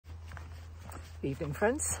Evening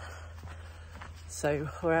friends. So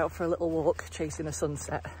we're out for a little walk chasing a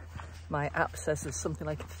sunset. My app says there's something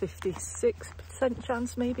like a 56%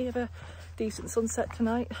 chance maybe of a decent sunset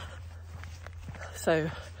tonight. So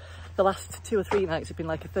the last 2 or 3 nights have been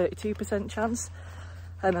like a 32% chance,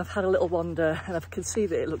 and I've had a little wander and I can see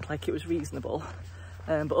that it looked like it was reasonable,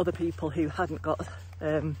 but other people who hadn't got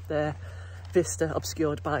their vista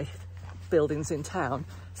obscured by buildings in town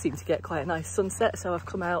seem to get quite a nice sunset. So I've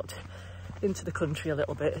come out into the country a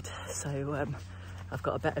little bit, so I've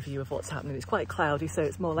got a better view of what's happening. It's quite cloudy, so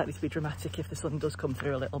it's more likely to be dramatic if the sun does come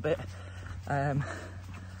through a little bit. And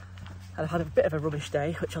I've had a bit of a rubbish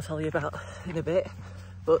day, which I'll tell you about in a bit,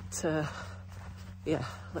 but yeah,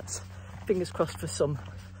 let's fingers crossed for some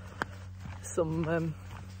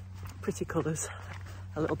pretty colours,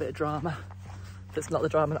 a little bit of drama. That's not the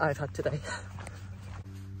drama that I've had today.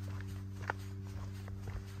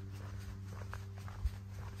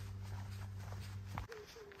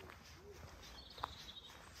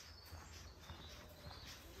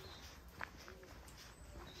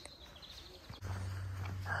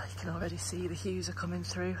 You can already see the hues are coming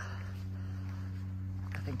through.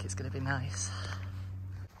 I think it's going to be nice.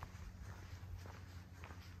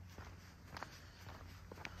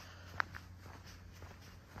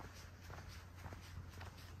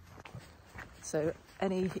 So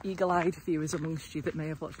any eagle-eyed viewers amongst you that may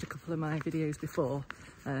have watched a couple of my videos before,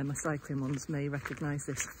 my cycling ones, may recognise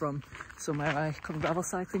this from somewhere I come gravel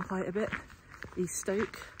cycling quite a bit, East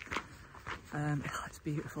Stoke. It's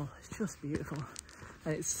beautiful, it's just beautiful.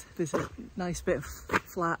 There's a nice bit of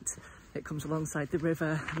flat, it comes alongside the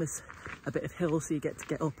river, and there's a bit of hill, so you get to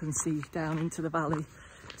get up and see down into the valley.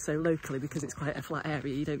 So locally, because it's quite a flat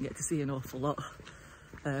area, you don't get to see an awful lot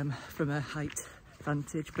from a height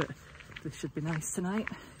vantage, but this should be nice tonight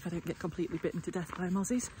if I don't get completely bitten to death by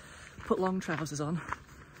mozzies. Put long trousers on,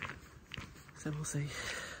 so we'll see.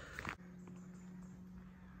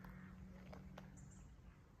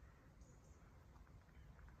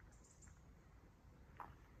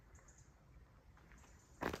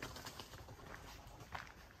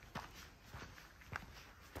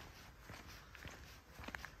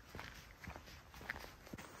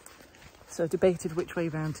 So I debated which way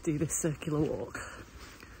round to do this circular walk,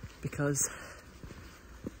 because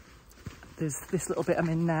there's this little bit I'm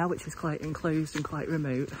in now which is quite enclosed and quite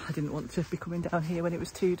remote. I didn't want to be coming down here when it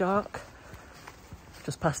was too dark.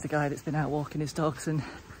 Just past a guy that's been out walking his dogs, and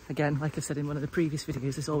again, like I said in one of the previous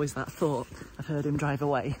videos, there's always that thought. I've heard him drive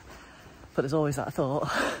away, but there's always that thought,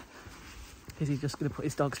 is he just going to put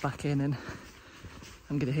his dogs back in and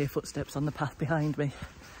I'm going to hear footsteps on the path behind me.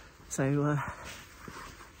 So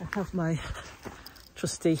I have my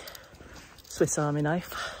trusty Swiss Army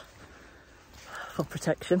knife for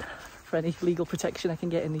protection, for any legal protection I can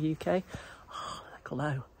get in the UK. Oh, that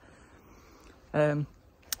glow.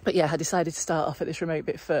 But yeah, I decided to start off at this remote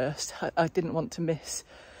bit first. I didn't want to miss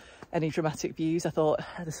any dramatic views. I thought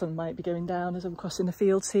the sun might be going down as I'm crossing the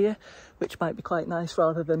fields here, which might be quite nice,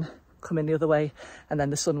 rather than coming the other way and then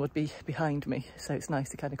the sun would be behind me. So it's nice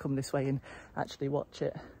to kind of come this way and actually watch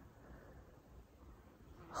it.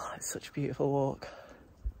 Oh, it's such a beautiful walk.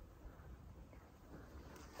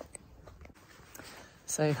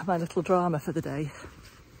 So my little drama for the day.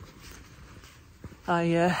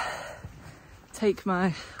 I take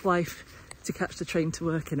my wife to catch the train to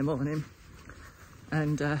work in the morning,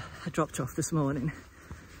 and I dropped her off this morning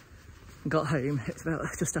and got home. It's about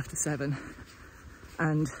just after 7,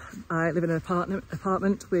 and I live in an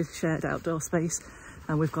apartment with shared outdoor space,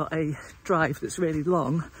 and we've got a drive that's really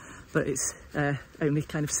long, but it's only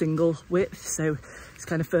kind of single width, so it's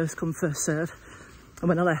kind of first come first serve. And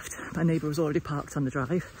when I left, my neighbour was already parked on the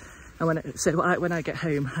drive, and when I get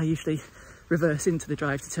home, I usually reverse into the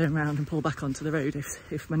drive to turn around and pull back onto the road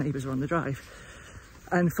if my neighbours are on the drive.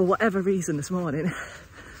 And for whatever reason this morning,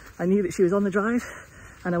 I knew that she was on the drive,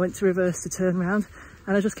 and I went to reverse to turn around,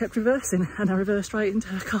 and I just kept reversing, and I reversed right into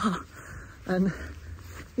her car. And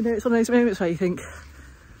you know, it's one of those moments where you think,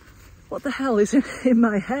 what the hell is in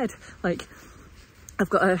my head? Like, I've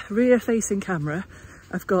got a rear facing camera,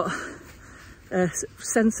 I've got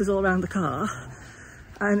sensors all around the car,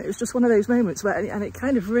 and it was just one of those moments where, and it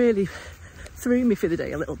kind of really threw me for the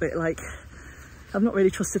day a little bit. Like, I've not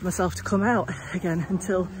really trusted myself to come out again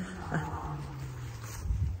until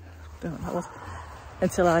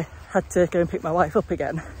I had to go and pick my wife up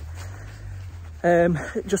again.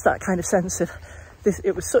 Just that kind of sense of this,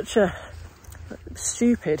 it was such a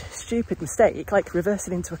stupid mistake, like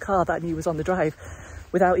reversing into a car that I knew was on the drive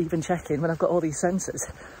without even checking, when I've got all these sensors.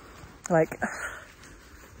 Like,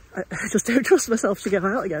 I just don't trust myself to get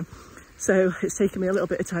out again. So it's taken me a little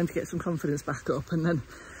bit of time to get some confidence back up, and then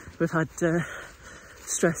we've had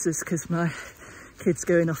stresses because my kid's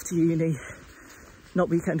going off to uni, not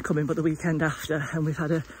weekend coming but the weekend after, and we've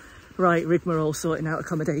had a right rigmarole sorting out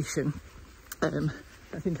accommodation.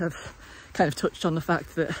 I think I've kind of touched on the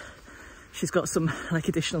fact that she's got some like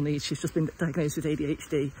additional needs. She's just been diagnosed with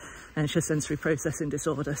ADHD and she has sensory processing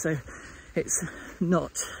disorder, so it's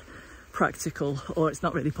not practical, or it's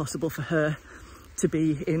not really possible for her to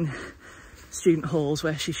be in student halls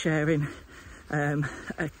where she's sharing a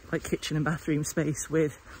like kitchen and bathroom space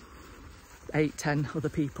with 8-10 other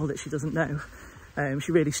people that she doesn't know.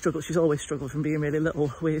 She really struggles, she's always struggled from being really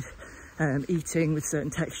little with eating with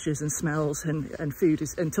certain textures and smells and food,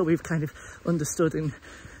 until we've kind of understood and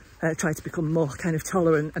tried to become more kind of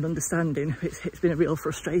tolerant and understanding. It's been a real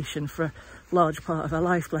frustration for a large part of her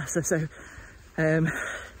life, bless her. So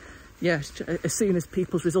yeah, as soon as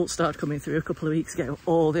people's results started coming through a couple of weeks ago,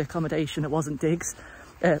 all the accommodation that wasn't digs,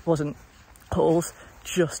 wasn't halls,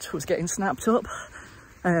 just was getting snapped up.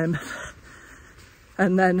 And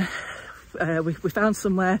then we found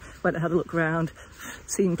somewhere, went and had a look around,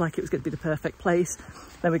 seemed like it was going to be the perfect place.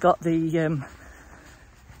 Then we got the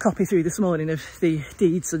copy through this morning of the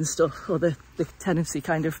deeds and stuff, or the tenancy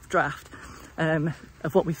kind of draft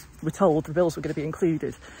of what we were told the bills were going to be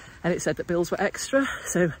included, and it said that bills were extra,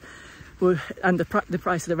 so and the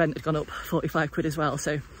price of the rent had gone up 45 quid as well,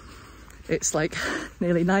 so it's like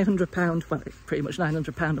nearly £900, well pretty much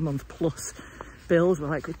 £900 a month plus bills. We're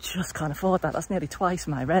like, we just can't afford that, that's nearly twice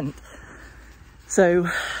my rent. So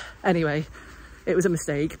anyway, it was a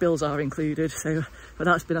mistake, bills are included, so but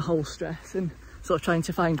that's been a whole stress, and sort of trying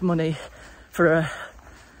to find money for a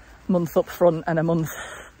month up front and a month,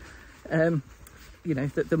 you know,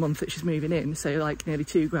 the month that she's moving in, so like nearly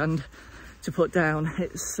 £2 to put down.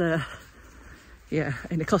 It's yeah,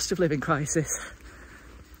 in a cost of living crisis,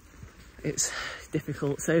 it's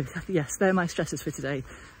difficult. So yes, they're my stresses for today,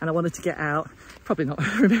 and I wanted to get out. Probably not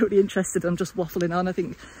remotely interested, I'm just waffling on. I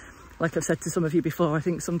think, like I've said to some of you before, I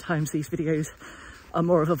think sometimes these videos are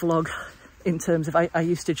more of a vlog in terms of I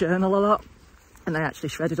used to journal a lot, and I actually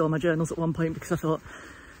shredded all my journals at one point because I thought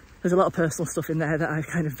there's a lot of personal stuff in there that I've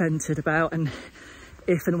kind of vented about, and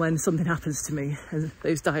if and when something happens to me and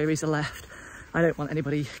those diaries are left, I don't want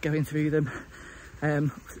anybody going through them,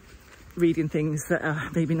 reading things that are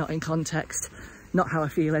maybe not in context, not how I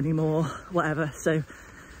feel anymore, whatever. So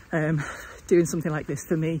doing something like this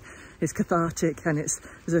for me is cathartic, and there's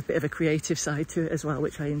a bit of a creative side to it as well,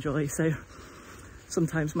 which I enjoy. So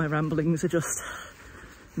sometimes my ramblings are just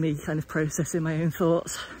me kind of processing my own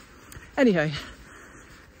thoughts. Anyway,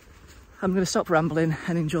 I'm going to stop rambling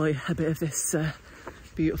and enjoy a bit of this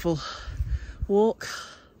beautiful walk.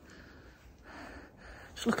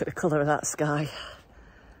 Just look at the colour of that sky.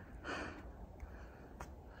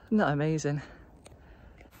 Isn't that amazing?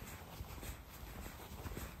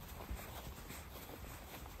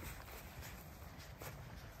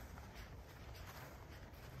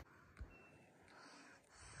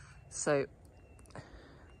 So,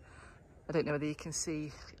 I don't know whether you can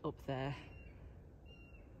see up there.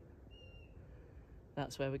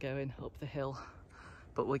 That's where we're going, up the hill.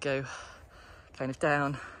 But we'll go kind of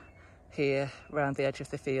down here, around the edge of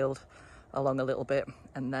the field, along a little bit,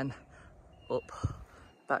 and then up,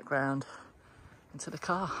 back round into the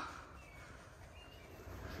car.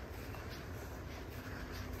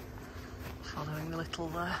 Following the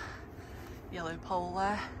little yellow pole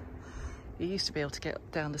there. You used to be able to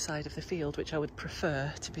get down the side of the field, which I would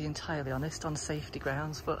prefer, to be entirely honest, on safety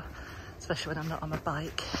grounds, but especially when I'm not on my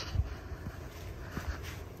bike.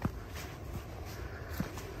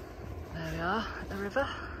 There we are at the river.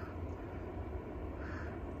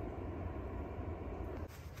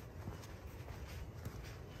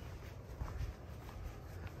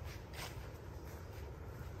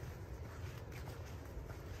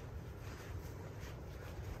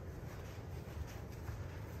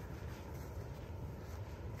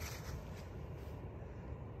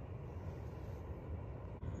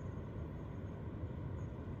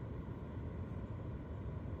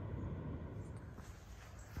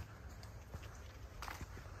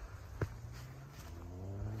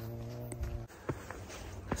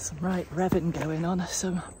 Some right revving going on,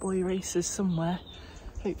 some boy races somewhere,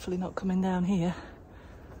 hopefully not coming down here.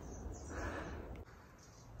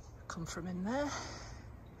 Come from in there,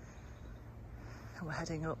 and we're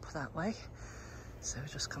heading up that way, so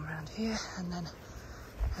just come around here and then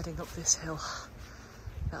heading up this hill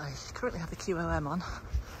that I currently have the QOM on,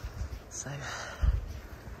 so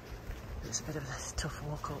it's a bit of a tough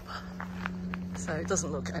walk up. So it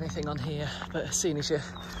doesn't look anything on here, but as soon as you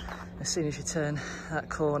turn that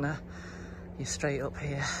corner, you're straight up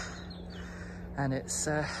here, and it's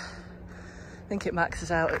think it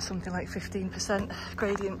maxes out at something like 15%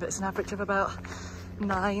 gradient, but it's an average of about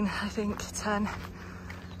 9, I think, 10.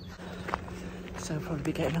 So I'll probably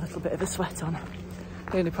be getting a little bit of a sweat on.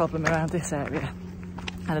 The only problem around this area,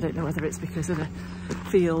 and I don't know whether it's because of the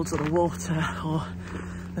fields or the water or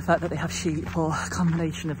the fact that they have sheep or a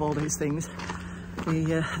combination of all those things,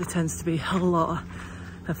 there tends to be a lot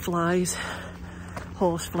of flies,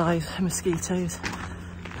 horse flies, mosquitoes.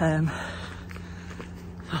 Oh,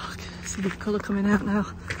 see the colour coming out now.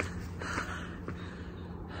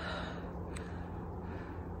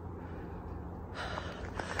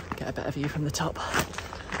 Get a better view from the top.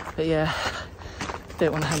 But yeah,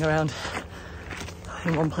 don't want to hang around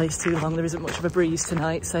in one place too long. There isn't much of a breeze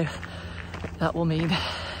tonight, so that will mean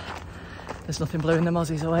there's nothing blowing the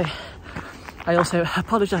mozzies away. I also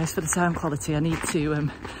apologise for the sound quality. I need to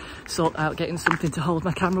sort out getting something to hold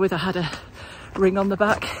my camera with. I had a ring on the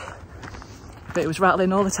back, but it was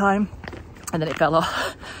rattling all the time and then it fell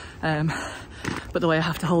off. But the way I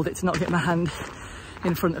have to hold it to not get my hand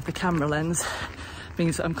in front of the camera lens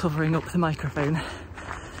means that I'm covering up the microphone.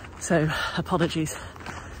 So apologies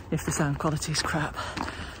if the sound quality is crap.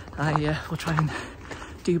 I will try and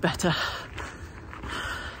do better.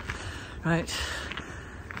 Right,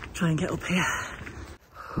 try and get up here.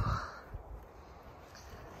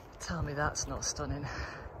 Tell me that's not stunning.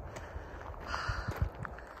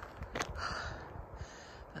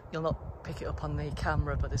 You'll not pick it up on the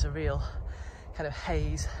camera, but there's a real kind of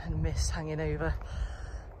haze and mist hanging over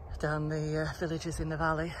down the villages in the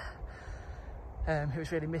valley. It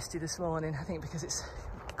was really misty this morning, I think because it's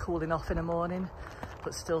cooling off in the morning,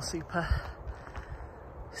 but still super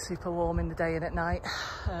warm in the day and at night.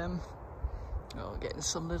 Oh, getting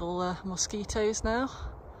some little mosquitoes now.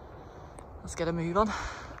 Let's get a move on.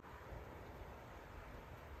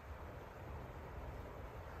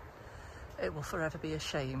 It will forever be a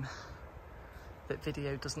shame that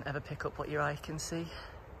video doesn't ever pick up what your eye can see.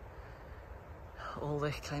 All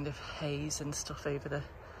the kind of haze and stuff over the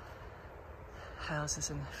houses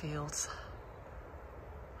and fields.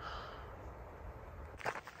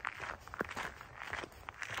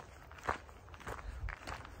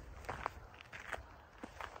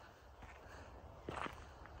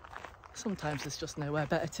 Sometimes there's just nowhere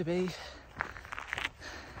better to be.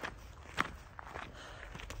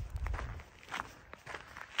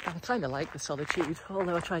 And I kind of like the solitude,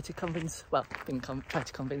 although I tried to convince, well, didn't try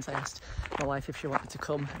to convince, I asked my wife if she wanted to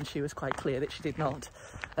come and she was quite clear that she did not.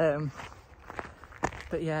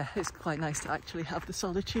 But yeah, it's quite nice to actually have the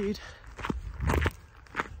solitude.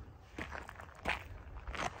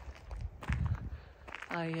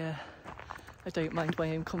 I don't mind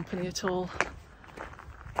my own company at all.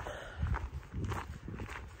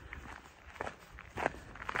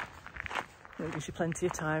 It gives you plenty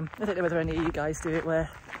of time. I don't know whether any of you guys do it, where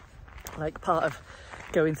like part of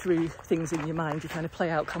going through things in your mind, you kind of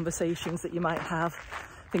play out conversations that you might have,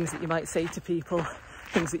 things that you might say to people,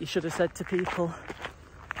 things that you should have said to people.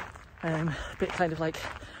 A bit kind of like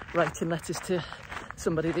writing letters to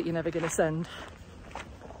somebody that you're never going to send.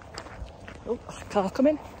 Oh, car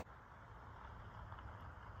coming.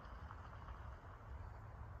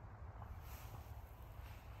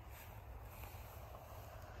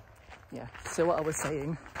 Yeah, so what I was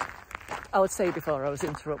saying, I would say before I was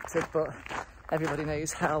interrupted, but everybody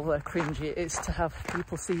knows how cringy it is to have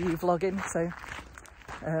people see you vlogging, so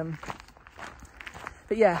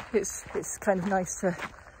but yeah, it's kind of nice to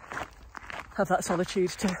have that solitude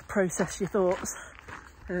to process your thoughts.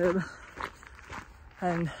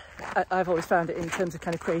 And I've always found it in terms of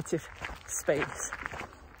kind of creative space,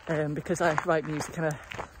 because I write music and I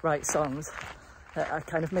write songs, I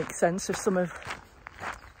kind of make sense of some of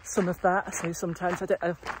that. So sometimes I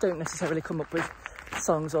don't necessarily come up with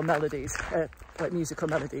songs or melodies, like musical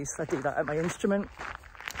melodies. I do that at my instrument,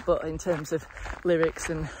 but in terms of lyrics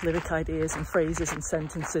and lyric ideas and phrases and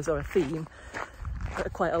sentences or a theme,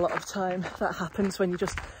 quite a lot of time that happens when you're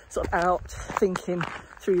just sort of out thinking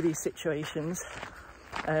through these situations,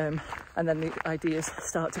 and then the ideas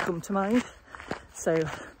start to come to mind. So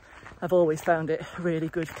I've always found it a really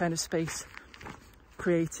good kind of space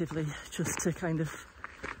creatively, just to kind of,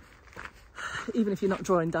 even if you're not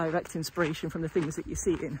drawing direct inspiration from the things that you're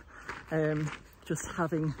seeing, just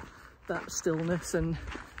having that stillness and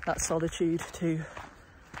that solitude to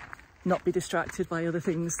not be distracted by other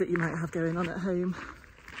things that you might have going on at home.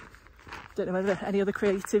 Don't know whether any other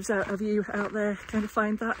creatives of you out there kind of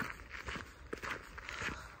find that.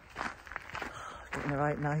 Getting a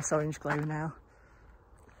right nice orange glow now.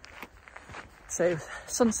 So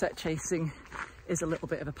sunset chasing is a little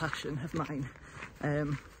bit of a passion of mine.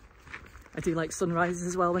 I do like sunrises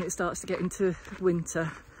as well when it starts to get into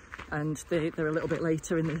winter. and they're a little bit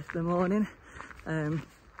later in the morning. And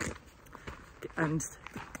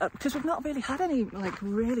because we've not really had any like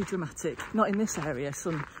really dramatic, not in this area,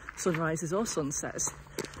 sunrises or sunsets.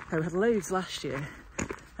 We had loads last year,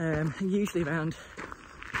 and usually around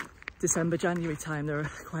December, January time there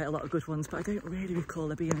are quite a lot of good ones, but I don't really recall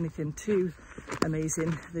there being anything too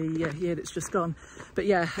amazing the year that's just gone. But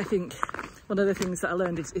yeah, I think one of the things that I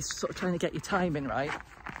learned is sort of trying to get your timing right.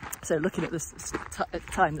 So looking at the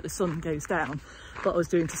time that the sun goes down, what I was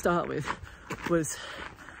doing to start with was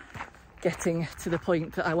getting to the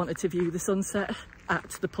point that I wanted to view the sunset at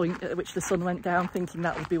the point at which the sun went down, thinking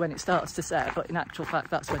that would be when it starts to set, but in actual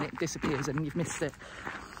fact that's when it disappears and you've missed it.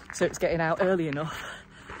 So it's getting out early enough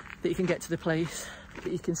that you can get to the place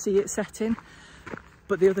that you can see it setting.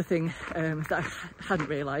 But the other thing that I hadn't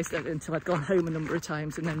realised until I'd gone home a number of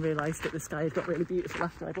times and then realised that the sky had got really beautiful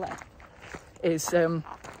after I'd left, is that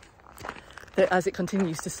as it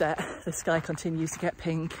continues to set, the sky continues to get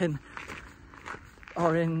pink and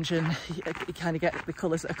orange, and you kind of get the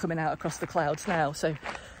colours that are coming out across the clouds now. So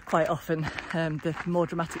quite often the more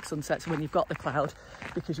dramatic sunsets are when you've got the cloud,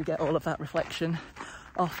 because you get all of that reflection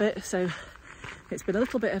off it. So it's been a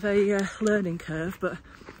little bit of a learning curve, but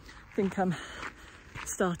I think I'm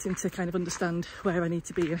starting to kind of understand where I need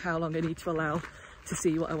to be and how long I need to allow to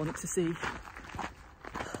see what I want to see.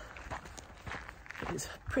 It's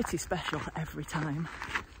pretty special every time,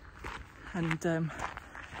 and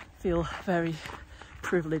feel very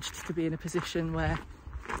privileged to be in a position where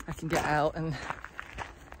I can get out and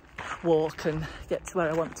walk and get to where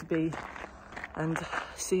I want to be and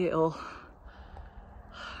see it all.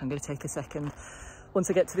 I'm going to take a second. Once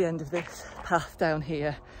I get to the end of this path down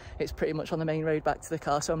here, it's pretty much on the main road back to the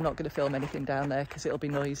car, so I'm not going to film anything down there because it'll be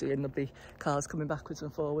noisy and there'll be cars coming backwards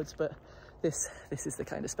and forwards. But this is the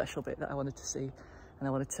kind of special bit that I wanted to see, and I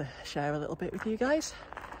wanted to share a little bit with you guys.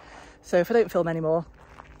 So if I don't film anymore,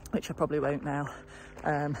 which I probably won't now,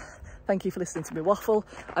 thank you for listening to me waffle.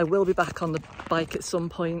 I will be back on the bike at some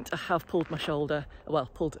point. I have pulled my shoulder, well,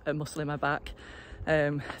 pulled a muscle in my back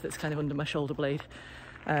that's kind of under my shoulder blade.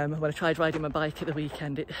 When I tried riding my bike at the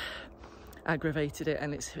weekend, it aggravated it,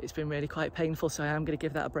 and it's been really quite painful, so I am going to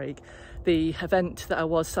give that a break. The event that I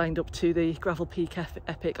was signed up to, the Gravel Peak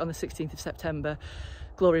Epic on the 16th of September,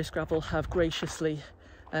 Glorious Gravel have graciously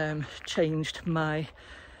changed my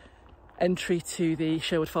entry to the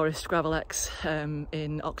Sherwood Forest Gravel X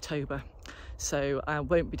in October. So I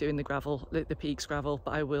won't be doing the Peaks Gravel,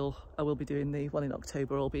 but I will be doing the one in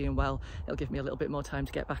October, all being well. It'll give me a little bit more time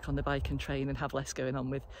to get back on the bike and train and have less going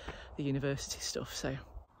on with the university stuff.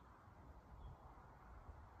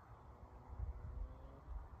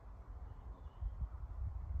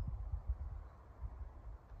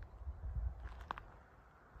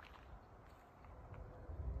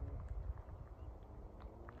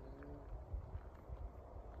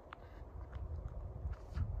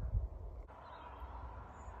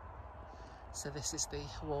 So this is the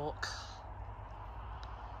walk.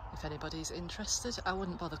 If anybody's interested, I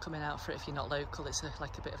wouldn't bother coming out for it if you're not local. It's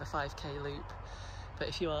like a bit of a 5k loop, but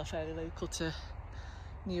if you are fairly local to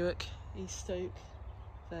Newark, East Stoke,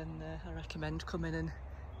 then I recommend coming and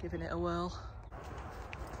giving it a whirl.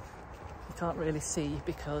 You can't really see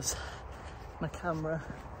because my camera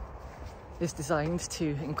is designed to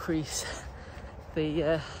increase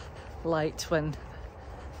the light when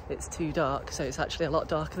it's too dark, so it's actually a lot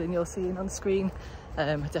darker than you're seeing on screen.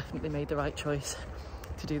 I definitely made the right choice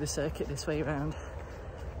to do the circuit this way around,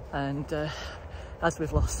 and as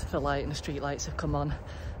we've lost the light and the street lights have come on,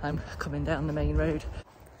 I'm coming down the main road.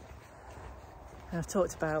 And I've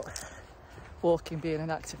talked about walking being an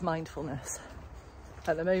act of mindfulness.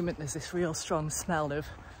 At the moment there's this real strong smell of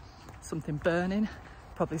something burning,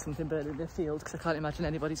 probably something burning in the field, because I can't imagine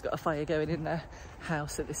anybody's got a fire going in their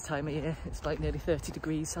house at this time of year. It's like nearly 30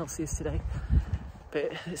 degrees Celsius today,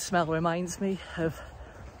 but the smell reminds me of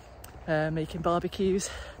making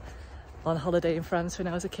barbecues on holiday in France when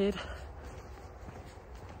I was a kid.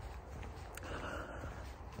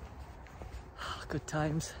 Good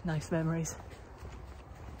times, nice memories.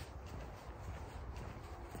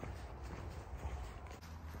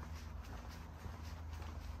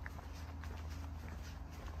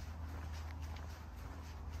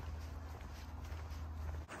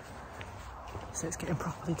 So it's getting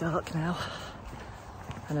properly dark now,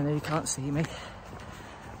 and I know you can't see me.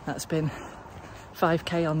 That's been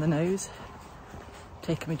 5k on the nose,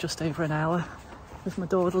 taken me just over an hour with my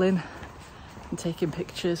dawdling and taking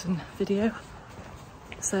pictures and video.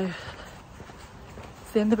 So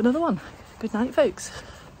it's the end of another one. Good night, folks.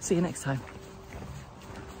 See you next time.